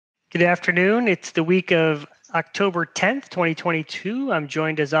Good afternoon. It's the week of October 10th, 2022. I'm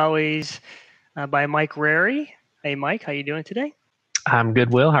joined as always by Mike Rarey. Hey, Mike, how you doing today? I'm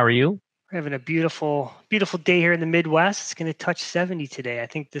good, Will. How are you? We're having a beautiful, beautiful day here in the Midwest. It's going to touch 70 today. I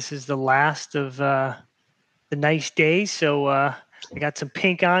think this is the last of the nice days. So I got some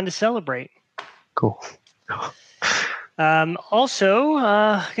pink on to celebrate. Cool. Also,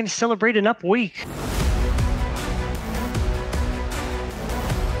 going to celebrate an up week.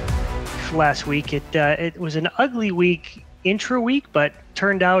 Last week, it was an ugly week intra-week, but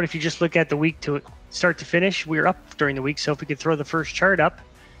turned out if you just look at the week to start to finish, we were up during the week. So if we could throw the first chart up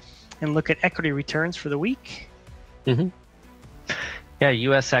and look at equity returns for the week. Mm-hmm. Yeah,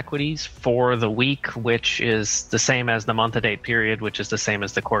 U.S. equities for the week, which is the same as the month-to-date period, which is the same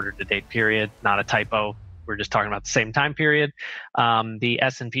as the quarter-to-date period. Not a typo. We're just talking about the same time period. The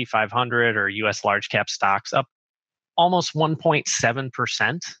S&P 500 or U.S. large cap stocks up almost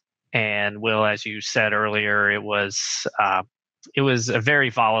 1.7%. And Will, as you said earlier, it was a very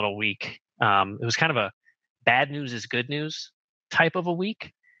volatile week. It was kind of a bad news is good news type of a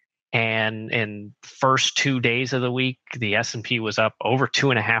week. And in first 2 days of the week, the S&P was up over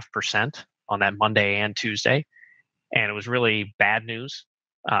 2.5% on that Monday and Tuesday, and it was really bad news.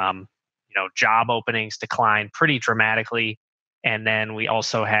 Job openings declined pretty dramatically, and then we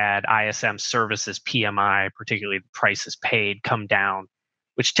also had ISM services PMI, particularly the prices paid, come down,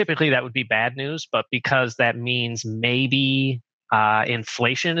 which typically that would be bad news, but because that means maybe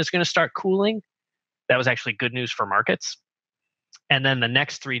inflation is going to start cooling, that was actually good news for markets. And then the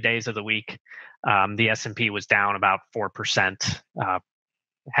next 3 days of the week, the S&P was down about 4%,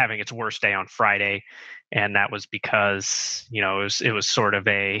 having its worst day on Friday, and that was because it was sort of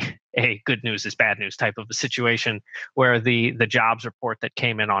a good news is bad news type of a situation, where the jobs report that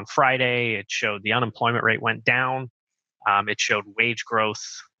came in on Friday, it showed the unemployment rate went down. It showed wage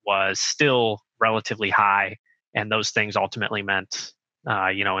growth was still relatively high, and those things ultimately meant,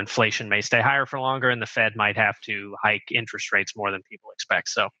 inflation may stay higher for longer, and the Fed might have to hike interest rates more than people expect.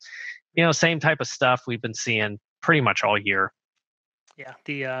 So, same type of stuff we've been seeing pretty much all year. Yeah,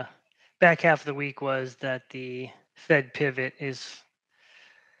 the back half of the week was that the Fed pivot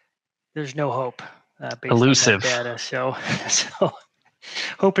there's no hope based Elusive. on that data. So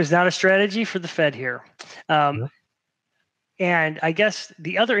hope is not a strategy for the Fed here. And I guess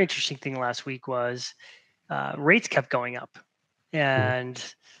the other interesting thing last week was rates kept going up. And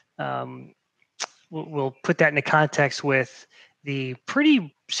we'll put that into context with the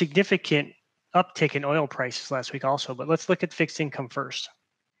pretty significant uptick in oil prices last week also. But let's look at fixed income first.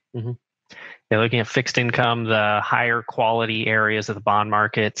 Mm-hmm. Yeah, looking at fixed income, the higher quality areas of the bond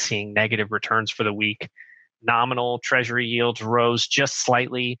market seeing negative returns for the week. Nominal treasury yields rose just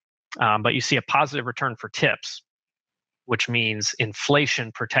slightly, but you see a positive return for tips, which means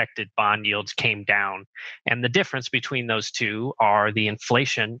inflation protected bond yields came down. And the difference between those two are the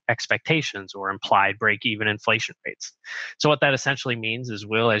inflation expectations or implied break-even inflation rates. So what that essentially means is,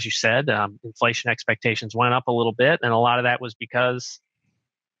 Will, as you said, inflation expectations went up a little bit, and a lot of that was because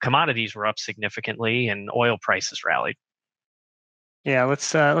commodities were up significantly and oil prices rallied. Yeah,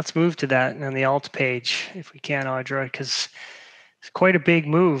 let's move to that on the alt page if we can, Audra, because it's quite a big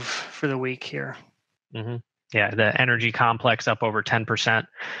move for the week here. Mm-hmm. Yeah, the energy complex up over 10%.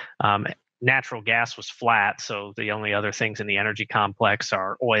 Natural gas was flat, so the only other things in the energy complex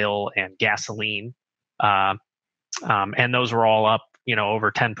are oil and gasoline, and those were all up,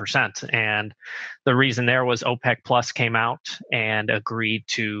 over 10%. And the reason there was OPEC Plus came out and agreed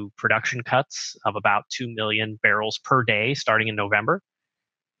to production cuts of about 2 million barrels per day starting in November.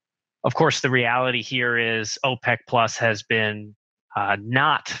 Of course, the reality here is OPEC Plus has been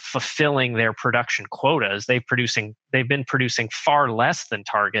not fulfilling their production quotas. They've been producing far less than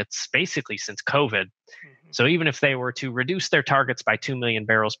targets basically since COVID. Mm-hmm. So even if they were to reduce their targets by 2 million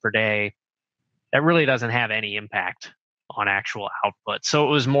barrels per day, that really doesn't have any impact on actual output. So it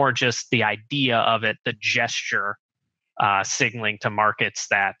was more just the idea of it, the gesture, signaling to markets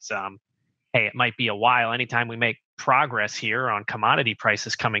that, hey, it might be a while. Anytime we make progress here on commodity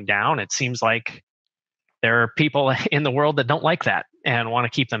prices coming down, it seems like there are people in the world that don't like that and want to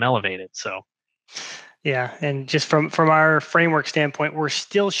keep them elevated. So, yeah, and just from our framework standpoint, we're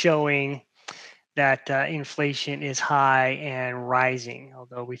still showing that inflation is high and rising.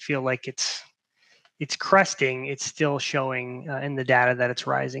 Although we feel like it's cresting, it's still showing in the data that it's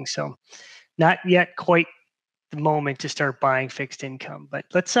rising. So, not yet quite the moment to start buying fixed income. But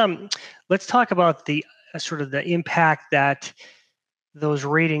let's talk about the sort of the impact that those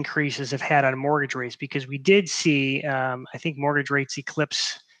rate increases have had on mortgage rates, because we did see, I think mortgage rates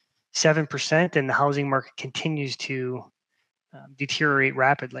eclipse 7%, and the housing market continues to deteriorate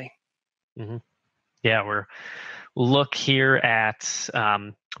rapidly. Mm-hmm. Yeah, look here at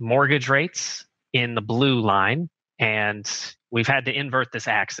mortgage rates in the blue line, and we've had to invert this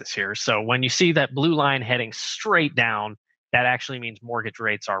axis here. So when you see that blue line heading straight down, that actually means mortgage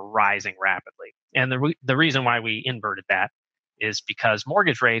rates are rising rapidly. And the reason why we inverted that is because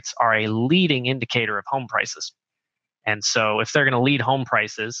mortgage rates are a leading indicator of home prices. And so if they're going to lead home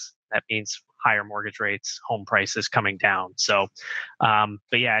prices, that means higher mortgage rates, home prices coming down. So,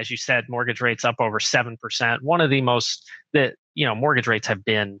 but yeah, as you said, mortgage rates up over 7%. One of the most that, mortgage rates have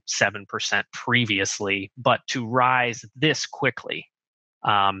been 7% previously, but to rise this quickly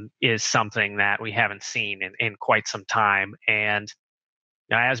is something that we haven't seen in quite some time. And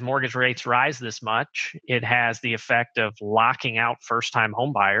as mortgage rates rise this much, it has the effect of locking out first-time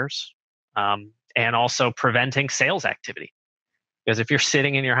home buyers, and also preventing sales activity. Because if you're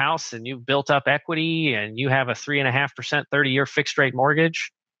sitting in your house and you've built up equity and you have a 3.5% 30-year fixed rate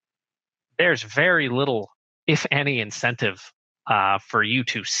mortgage, there's very little, if any, incentive for you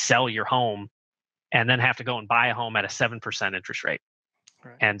to sell your home and then have to go and buy a home at a 7% interest rate.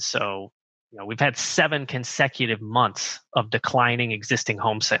 Right. And so, we've had 7 consecutive months of declining existing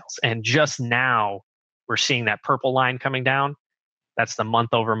home sales. And just now we're seeing that purple line coming down. That's the month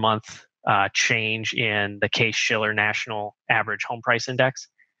over month change in the Case-Shiller National Average Home Price Index.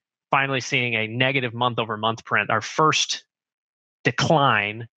 Finally seeing a negative month over month print, our first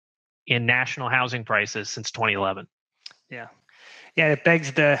decline in national housing prices since 2011. Yeah. Yeah, it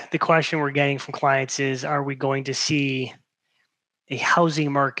begs the question we're getting from clients is, are we going to see a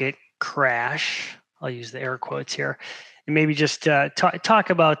housing market crash? I'll use the air quotes here. And maybe just talk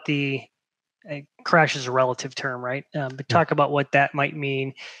about the crash is a relative term, right? But talk about what that might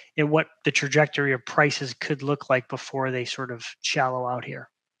mean and what the trajectory of prices could look like before they sort of shallow out here.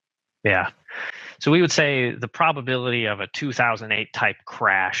 Yeah. So we would say the probability of a 2008 type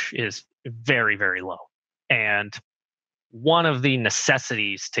crash is very, very low. And one of the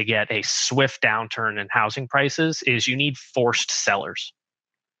necessities to get a swift downturn in housing prices is you need forced sellers.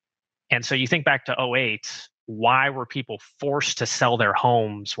 And so you think back to 2008, why were people forced to sell their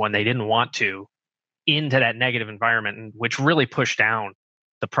homes when they didn't want to into that negative environment, which really pushed down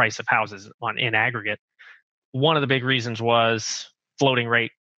the price of houses in aggregate? One of the big reasons was floating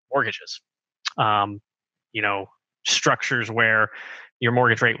rate mortgages. Structures where your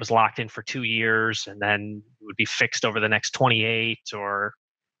mortgage rate was locked in for 2 years and then it would be fixed over the next 28, or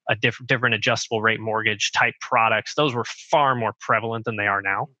a different adjustable rate mortgage type products. Those were far more prevalent than they are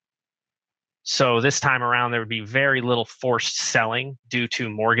now. So this time around, there would be very little forced selling due to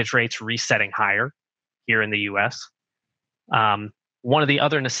mortgage rates resetting higher here in the US. One of the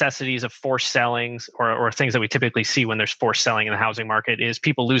other necessities of forced sellings, or things that we typically see when there's forced selling in the housing market, is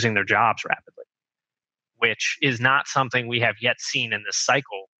people losing their jobs rapidly, which is not something we have yet seen in this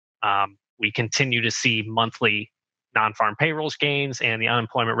cycle. We continue to see monthly non-farm payrolls gains, and the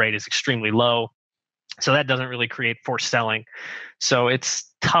unemployment rate is extremely low. So that doesn't really create forced selling. So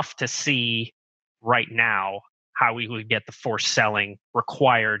it's tough to see right now how we would get the forced selling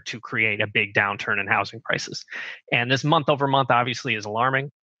required to create a big downturn in housing prices. And this month over month obviously is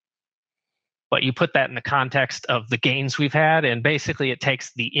alarming. But you put that in the context of the gains we've had, and basically it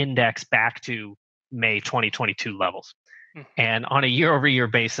takes the index back to May 2022 levels. And on a year over year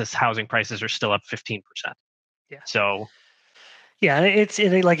basis, housing prices are still up 15%. Yeah. So yeah, it's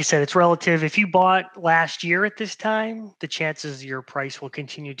like I said, it's relative. If you bought last year at this time, the chances your price will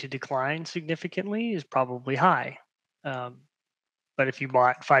continue to decline significantly is probably high. But if you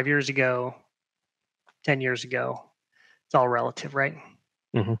bought 5 years ago, 10 years ago, it's all relative, right?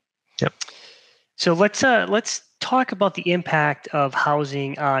 Mm-hmm. Yep. So let's talk about the impact of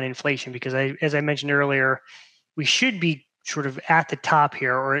housing on inflation, because as I mentioned earlier, we should be sort of at the top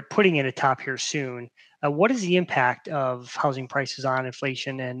here, or putting it at top here soon. What is the impact of housing prices on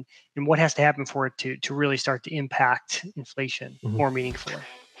inflation, and what has to happen for it to really start to impact inflation more meaningfully?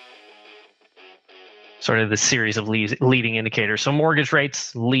 Sort of the series of leading indicators. So mortgage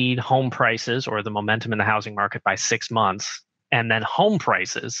rates lead home prices, or the momentum in the housing market, by 6 months. And then home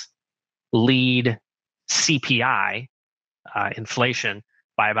prices lead CPI, inflation,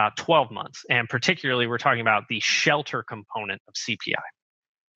 by about 12 months. And particularly, we're talking about the shelter component of CPI.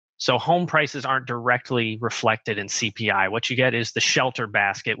 So home prices aren't directly reflected in CPI. What you get is the shelter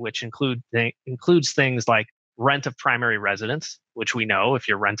basket, which includes things like rent of primary residence, which we know if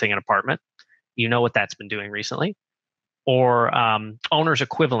you're renting an apartment, you know what that's been doing recently, or owner's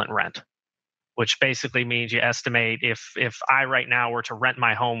equivalent rent, which basically means you estimate if I right now were to rent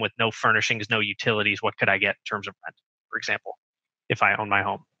my home with no furnishings, no utilities, what could I get in terms of rent, for example, if I own my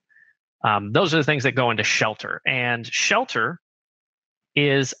home. Those are the things that go into shelter. And shelter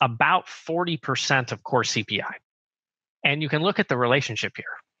is about 40% of core CPI. And you can look at the relationship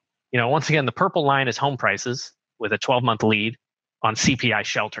here. Once again, the purple line is home prices with a 12-month lead on CPI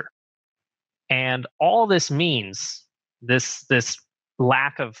shelter. And all this means, this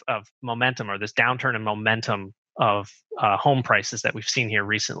lack of momentum, or this downturn in momentum of home prices that we've seen here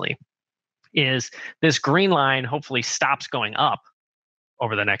recently, is this green line hopefully stops going up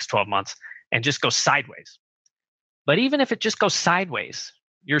over the next 12 months and just goes sideways. But even if it just goes sideways,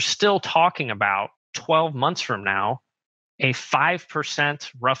 you're still talking about 12 months from now, a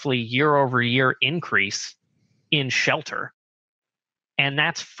 5% roughly year over year increase in shelter. And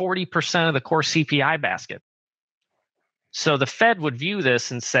that's 40% of the core CPI basket. So the Fed would view this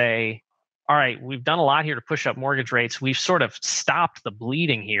and say, all right, we've done a lot here to push up mortgage rates. We've sort of stopped the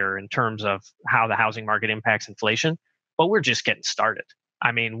bleeding here in terms of how the housing market impacts inflation, but we're just getting started.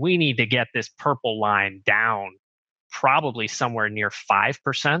 I mean, we need to get this purple line down probably somewhere near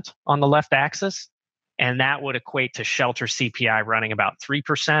 5% on the left axis. And that would equate to shelter CPI running about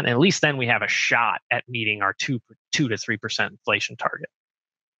 3%. And at least then we have a shot at meeting our 2 to 3% inflation target.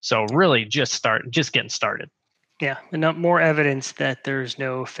 So really just getting started. Yeah, and more evidence that there's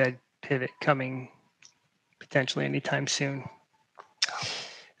no Fed pivot coming potentially anytime soon.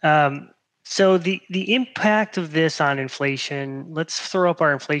 So the impact of this on inflation, let's throw up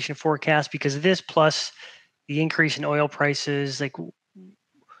our inflation forecast, because this plus the increase in oil prices, like,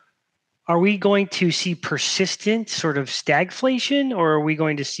 are we going to see persistent sort of stagflation, or are we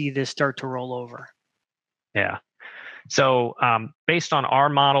going to see this start to roll over? Yeah. So based on our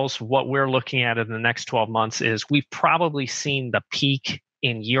models, what we're looking at in the next 12 months is we've probably seen the peak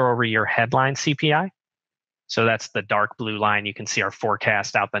in year over year headline CPI. So that's the dark blue line. You can see our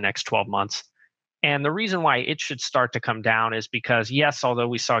forecast out the next 12 months. And the reason why it should start to come down is because, yes, although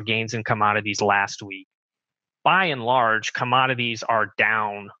we saw gains in commodities last week, by and large, commodities are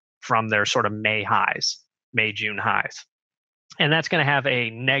down from their sort of May, June highs. And that's going to have a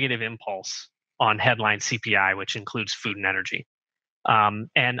negative impulse on headline CPI, which includes food and energy,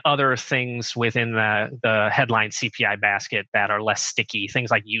 and other things within the headline CPI basket that are less sticky, things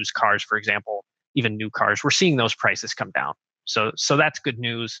like used cars, for example, even new cars. We're seeing those prices come down. So that's good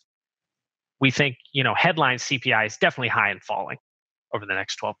news. We think, headline CPI is definitely high and falling over the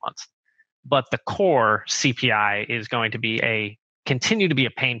next 12 months. But the core CPI is going to continue to be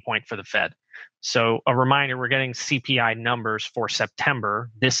a pain point for the Fed. So a reminder, we're getting CPI numbers for September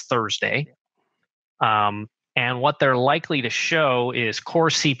this Thursday. And what they're likely to show is core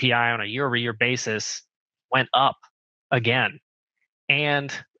CPI on a year over year basis went up again.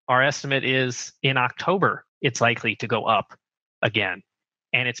 And our estimate is in October, it's likely to go up again.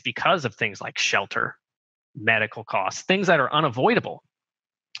 And it's because of things like shelter, medical costs, things that are unavoidable.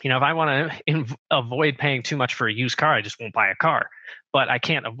 If I want to avoid paying too much for a used car, I just won't buy a car. But I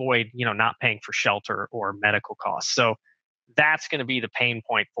can't avoid, not paying for shelter or medical costs. So that's going to be the pain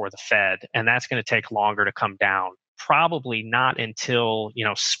point for the Fed, and that's going to take longer to come down. Probably not until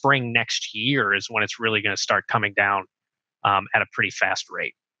spring next year is when it's really going to start coming down at a pretty fast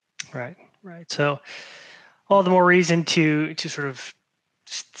rate. Right. So all the more reason to sort of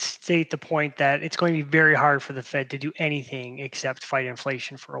state the point that it's going to be very hard for the Fed to do anything except fight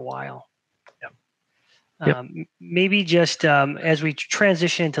inflation for a while. Yep. Maybe just as we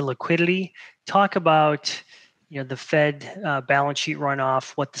transition into liquidity, talk about the Fed balance sheet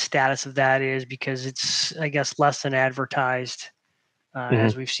runoff, what the status of that is, because it's, I guess, less than advertised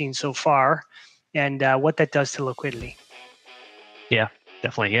as we've seen so far, and what that does to liquidity. Yeah,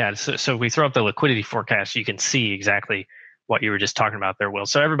 definitely. Yeah. So we throw up the liquidity forecast, you can see exactly what you were just talking about there, Will.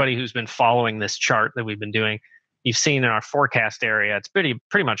 So everybody who's been following this chart that we've been doing, you've seen in our forecast area, it's pretty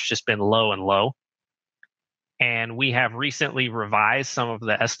much just been low and low. And we have recently revised some of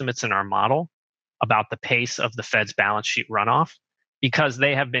the estimates in our model about the pace of the Fed's balance sheet runoff, because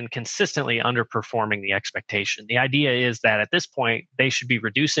they have been consistently underperforming the expectation. The idea is that at this point, they should be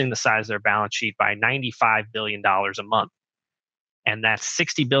reducing the size of their balance sheet by $95 billion a month. And that's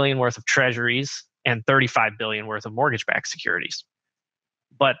 $60 billion worth of treasuries and $35 billion worth of mortgage-backed securities.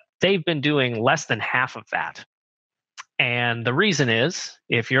 But they've been doing less than half of that. And the reason is,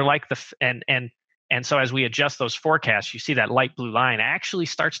 if you're like and so as we adjust those forecasts, you see that light blue line actually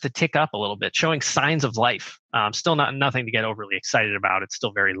starts to tick up a little bit, showing signs of life. Still nothing to get overly excited about. It's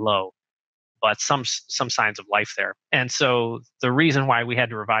still very low, but some signs of life there. And so the reason why we had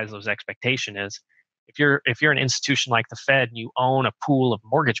to revise those expectations is, if you're an institution like the Fed and you own a pool of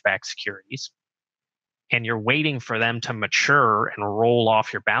mortgage-backed securities and you're waiting for them to mature and roll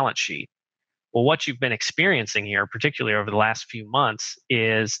off your balance sheet, well, what you've been experiencing here, particularly over the last few months,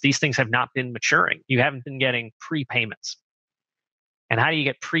 is these things have not been maturing. You haven't been getting prepayments. And how do you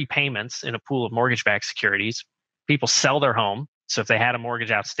get prepayments in a pool of mortgage-backed securities? People sell their home. So if they had a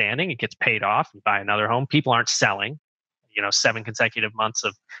mortgage outstanding, it gets paid off and buy another home. People aren't selling, 7 consecutive months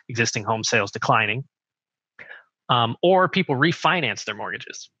of existing home sales declining. Or people refinance their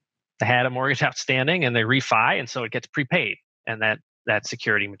mortgages. They had a mortgage outstanding and they refi, and so it gets prepaid, and that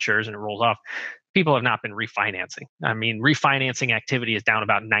security matures and it rolls off. People have not been refinancing. I mean, refinancing activity is down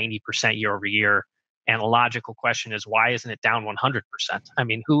about 90% year over year. And a logical question is, why isn't it down 100%? I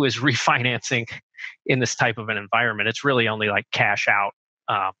mean, who is refinancing in this type of an environment? It's really only like cash out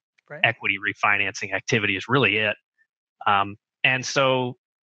Right. equity refinancing activity is really it. And so,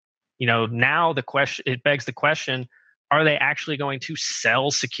 now it begs the question, are they actually going to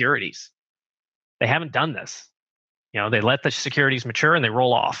sell securities? They haven't done this. They let the securities mature and they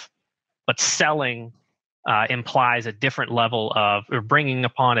roll off. But selling implies a different level of, or bringing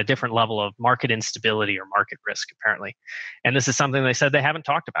upon a different level of market instability or market risk, apparently. And this is something they said they haven't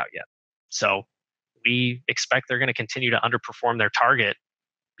talked about yet. So we expect they're going to continue to underperform their target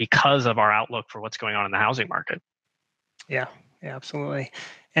because of our outlook for what's going on in the housing market. Yeah, absolutely.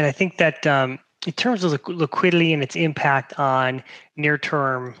 And I think that in terms of liquidity and its impact on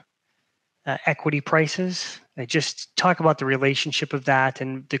near-term equity prices, just talk about the relationship of that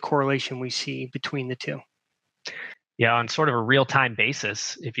and the correlation we see between the two. Yeah, on sort of a real-time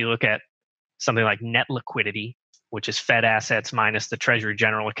basis, if you look at something like net liquidity, which is Fed assets minus the Treasury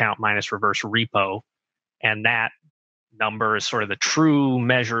General Account minus reverse repo, and that number is sort of the true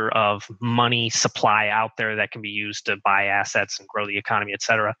measure of money supply out there that can be used to buy assets and grow the economy, et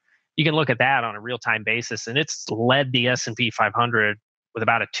cetera. You can look at that on a real-time basis, and it's led the S&P 500 with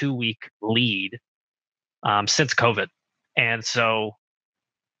about a 2-week lead since COVID. And so,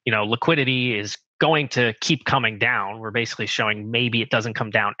 liquidity is going to keep coming down. We're basically showing maybe it doesn't come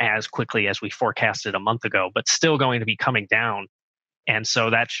down as quickly as we forecasted a month ago, but still going to be coming down. And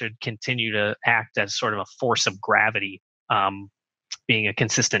so that should continue to act as sort of a force of gravity, being a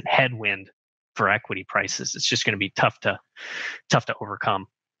consistent headwind for equity prices. It's just going to be tough to overcome.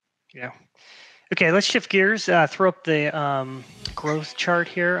 Yeah. Okay, let's shift gears. Throw up the growth chart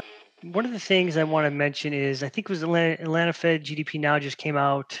here. One of the things I want to mention is, I think it was Atlanta Fed GDP now just came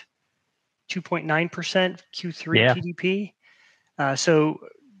out 2.9% Q3 GDP. So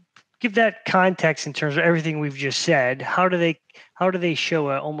give that context in terms of everything we've just said. How do they show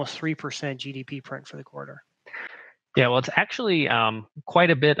a almost 3% GDP print for the quarter? Yeah, well, it's actually quite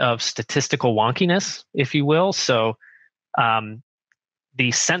a bit of statistical wonkiness, if you will. So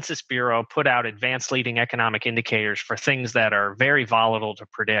the Census Bureau put out advanced leading economic indicators for things that are very volatile to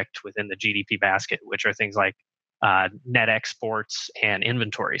predict within the GDP basket, which are things like net exports and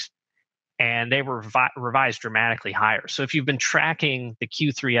inventories. And they were revised dramatically higher. So if you've been tracking the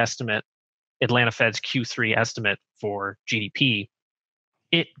Q3 estimate, Atlanta Fed's Q3 estimate for GDP,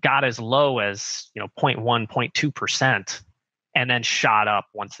 it got as low as 0.1, 0.2%, and then shot up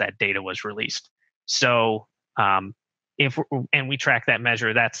once that data was released. So and we track that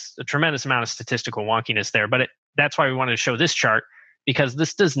measure, that's a tremendous amount of statistical wonkiness there. But that's why we wanted to show this chart, because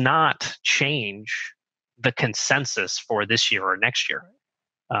this does not change the consensus for this year or next year.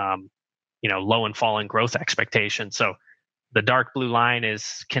 Low and falling growth expectations. So the dark blue line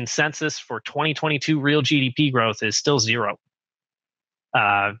is consensus for 2022 real GDP growth is still 0.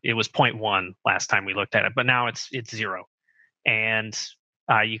 It was 0.1 last time we looked at it, but now it's 0. And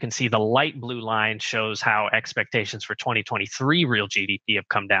you can see the light blue line shows how expectations for 2023 real GDP have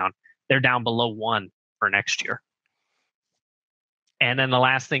come down. They're down below 1 for next year. And then the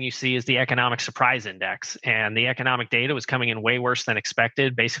last thing you see is the economic surprise index. And the economic data was coming in way worse than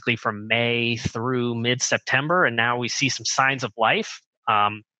expected, basically from May through mid-September. And now we see some signs of life.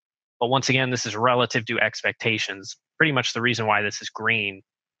 But once again, this is relative to expectations. Pretty much the reason why this is green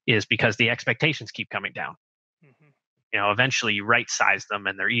is because the expectations keep coming down. Eventually you right size them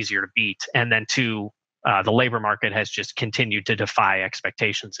and they're easier to beat. And then the labor market has just continued to defy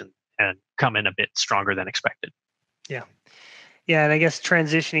expectations and come in a bit stronger than expected. Yeah. Yeah, and I guess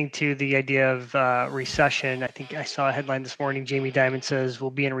transitioning to the idea of recession, I think I saw a headline this morning. Jamie Dimon says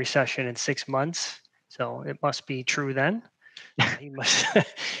we'll be in recession in 6 months. So it must be true then. He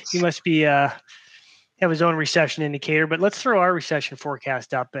must be have his own recession indicator. But let's throw our recession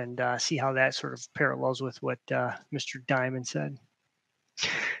forecast up and see how that sort of parallels with what Mr. Dimon said.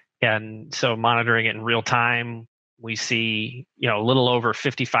 Yeah, and so monitoring it in real time, we see a little over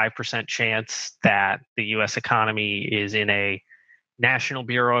 55% chance that the U.S. economy is in a National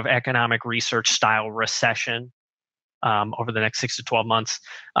Bureau of Economic Research style recession over the next 6 to 12 months.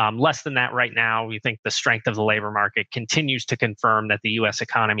 Less than that right now. We think the strength of the labor market continues to confirm that the U.S.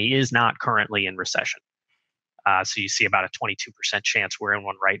 economy is not currently in recession. So you see about a 22% chance we're in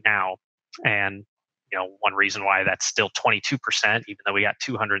one right now. And one reason why that's still 22%, even though we got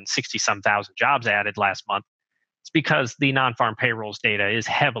 260 some thousand jobs added last month, is because the non-farm payrolls data is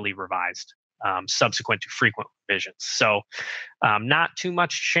heavily revised subsequent to frequent revisions. So not too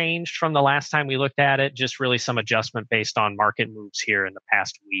much changed from the last time we looked at it, just really some adjustment based on market moves here in the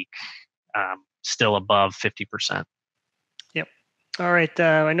past week, still above 50%. Yep. All right.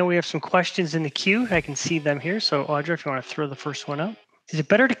 I know we have some questions in the queue. I can see them here. So Audra, if you want to throw the first one up. Is it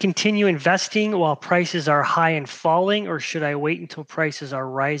better to continue investing while prices are high and falling, or should I wait until prices are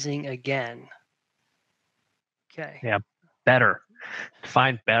rising again? Okay. Yeah, better.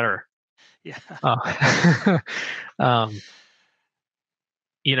 Find better. Yeah.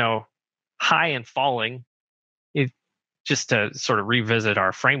 High and falling, just to sort of revisit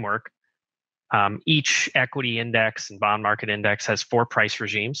our framework, each equity index and bond market index has 4 price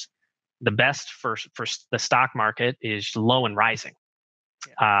regimes. The best for the stock market is low and rising.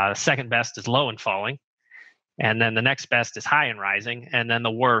 Second best is low and falling. And then the next best is high and rising. And then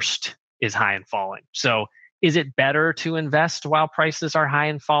the worst is high and falling. So is it better to invest while prices are high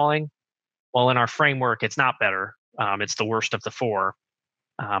and falling? Well, in our framework, it's not better. It's the worst of the 4.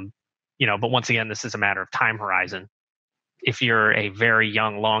 But once again, this is a matter of time horizon. If you're a very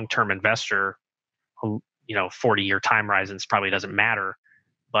young, long-term investor, 40-year time horizons probably doesn't matter.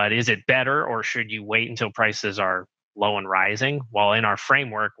 But is it better, or should you wait until prices are low and rising? Well, in our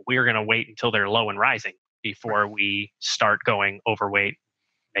framework, we're going to wait until they're low and rising before we start going overweight,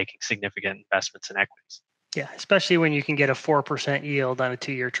 making significant investments in equities. Yeah, especially when you can get a 4% yield on a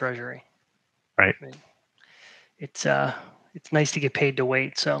 2-year treasury. Right. I mean, it's nice to get paid to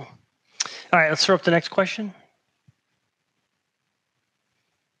wait. So, all right, let's throw up the next question.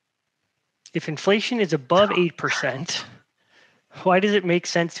 If inflation is above 8%, why does it make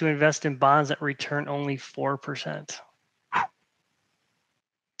sense to invest in bonds that return only 4%? I'll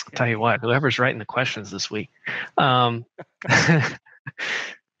tell you what, whoever's writing the questions this week.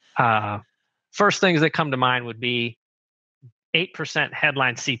 First things that come to mind would be 8%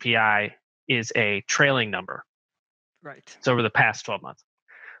 headline CPI is a trailing number. Right. It's over the past 12 months.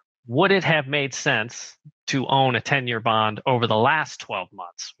 Would it have made sense to own a 10-year bond over the last 12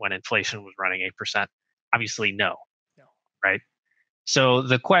 months when inflation was running 8%? Obviously, no. Right? So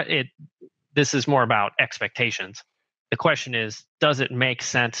this is more about expectations. The question is, does it make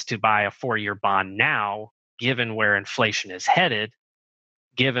sense to buy a 4-year bond now, given where inflation is headed,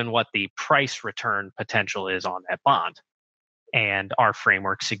 given what the price return potential is on that bond? And our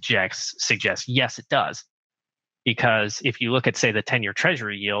framework suggests yes, it does. Because if you look at, say, the 10-year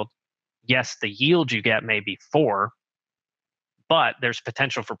treasury yield, yes, the yield you get may be 4, but there's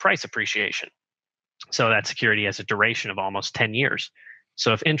potential for price appreciation. So that security has a duration of almost 10 years.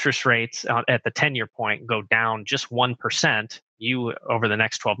 So if interest rates at the 10-year point go down just 1%, over the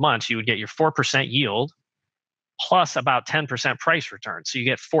next 12 months, you would get your 4% yield plus about 10% price return. So you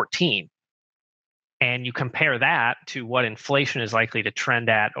get 14. And you compare that to what inflation is likely to trend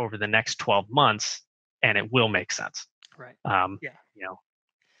at over the next 12 months, and it will make sense. Right.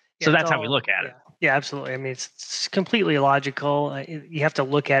 So that's how we look at it. Yeah, absolutely. I mean, it's completely logical. You have to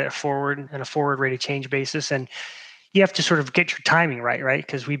look at it forward on a forward rate of change basis, and you have to sort of get your timing right?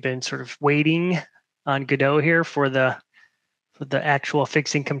 Because we've been sort of waiting on Godot here for the actual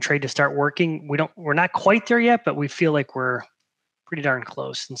fixed income trade to start working. We're not quite there yet, but we feel like we're pretty darn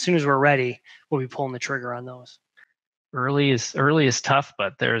close. And as soon as we're ready, we'll be pulling the trigger on those. Early is tough,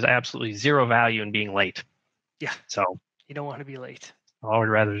 but there's absolutely zero value in being late. Yeah. So you don't want to be late. I would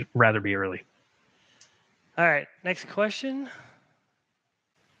rather be early. All right. Next question.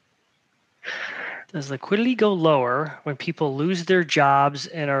 Does liquidity go lower when people lose their jobs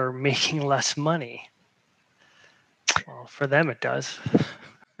and are making less money? Well, for them it does.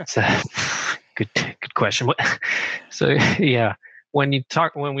 It's a good question. So yeah, when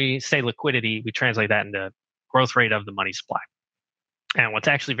we say liquidity, we translate that into growth rate of the money supply. And what's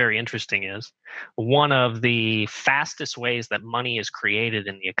actually very interesting is one of the fastest ways that money is created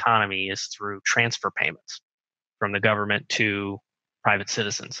in the economy is through transfer payments from the government to private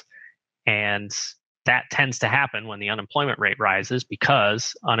citizens. And that tends to happen when the unemployment rate rises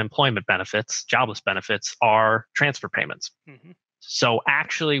because unemployment benefits, jobless benefits, are transfer payments. Mm-hmm. So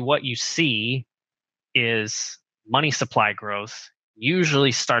actually what you see is money supply growth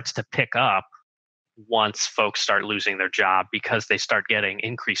usually starts to pick up once folks start losing their job because they start getting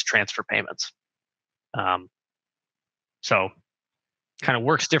increased transfer payments. So kind of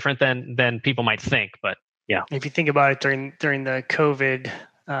works different than people might think, but yeah. If you think about it during the COVID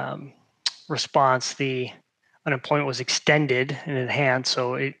response, the unemployment was extended and enhanced,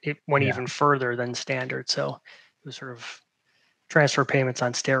 so it went even further than standard. So it was sort of transfer payments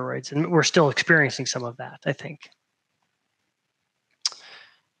on steroids, and we're still experiencing some of that, I think.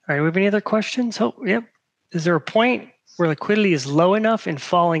 All right, do we have any other questions? Oh, yep. Is there a point where liquidity is low enough and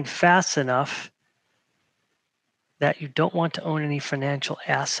falling fast enough that you don't want to own any financial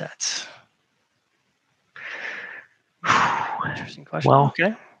assets? Interesting question. Well,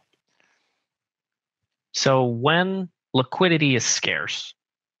 okay. So when liquidity is scarce,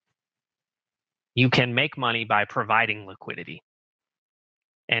 you can make money by providing liquidity.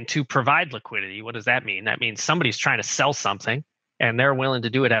 And to provide liquidity, what does that mean? That means somebody's trying to sell something and they're willing to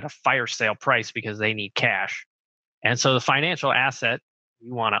do it at a fire sale price because they need cash. And so the financial asset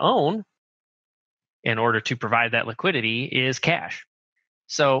you want to own in order to provide that liquidity is cash.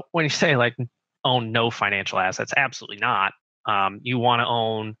 So when you say like own no financial assets, absolutely not. You want to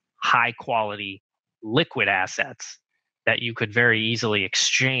own high quality liquid assets that you could very easily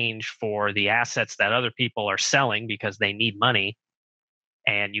exchange for the assets that other people are selling because they need money,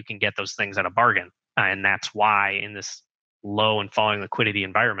 and you can get those things at a bargain. And that's why in this low and falling liquidity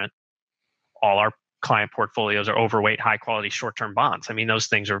environment, all our client portfolios are overweight high quality short-term bonds. I mean, those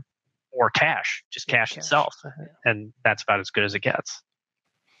things are or cash, just cash itself. And that's about as good as it gets.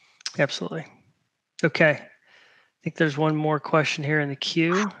 Absolutely. Okay. I think there's one more question here in the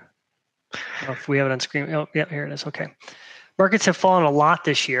queue. Oh, if we have it on screen. Oh, yeah, here it is. Okay. Markets have fallen a lot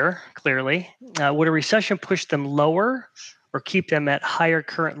this year, clearly. Would a recession push them lower or keep them at higher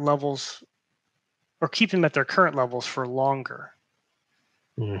current levels, or keep them at their current levels for longer?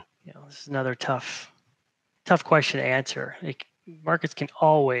 Mm. You know, this is another tough question to answer. Markets can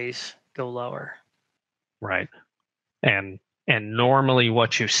always go lower. Right. And normally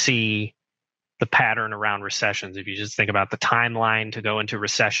what you see, the pattern around recessions, if you just think about the timeline to go into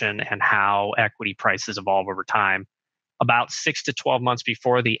recession and how equity prices evolve over time, about 6 to 12 months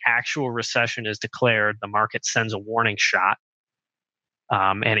before the actual recession is declared, the market sends a warning shot,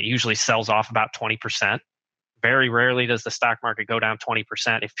 and it usually sells off about 20%. Very rarely does the stock market go down 20%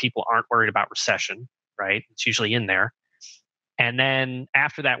 if people aren't worried about recession, right? It's usually in there. And then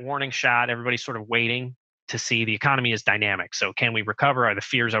after that warning shot, everybody's sort of waiting to see the economy is dynamic. So can we recover? Are the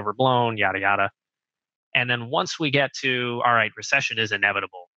fears overblown? Yada, yada. And then once we get to, all right, recession is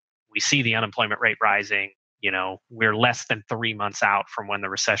inevitable. We see the unemployment rate rising. You know, we're less than 3 months out from when the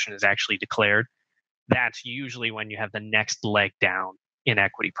recession is actually declared. That's usually when you have the next leg down in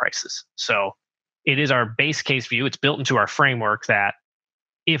equity prices. So it is our base case view. It's built into our framework that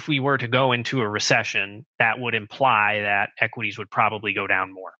if we were to go into a recession, that would imply that equities would probably go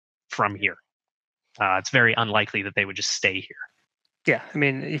down more from here. It's very unlikely that they would just stay here. Yeah, I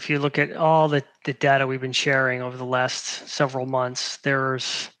mean, if you look at all the data we've been sharing over the last several months,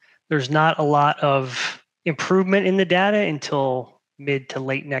 there's not a lot of improvement in the data until mid to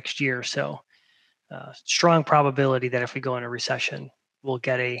late next year. So strong probability that if we go in a recession, we'll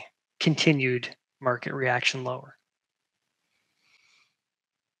get a continued market reaction lower.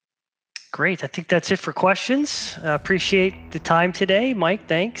 Great. I think that's it for questions. Appreciate the time today, Mike.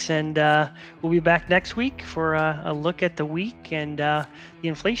 Thanks. And we'll be back next week for a look at the week and the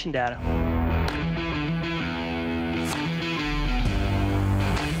inflation data.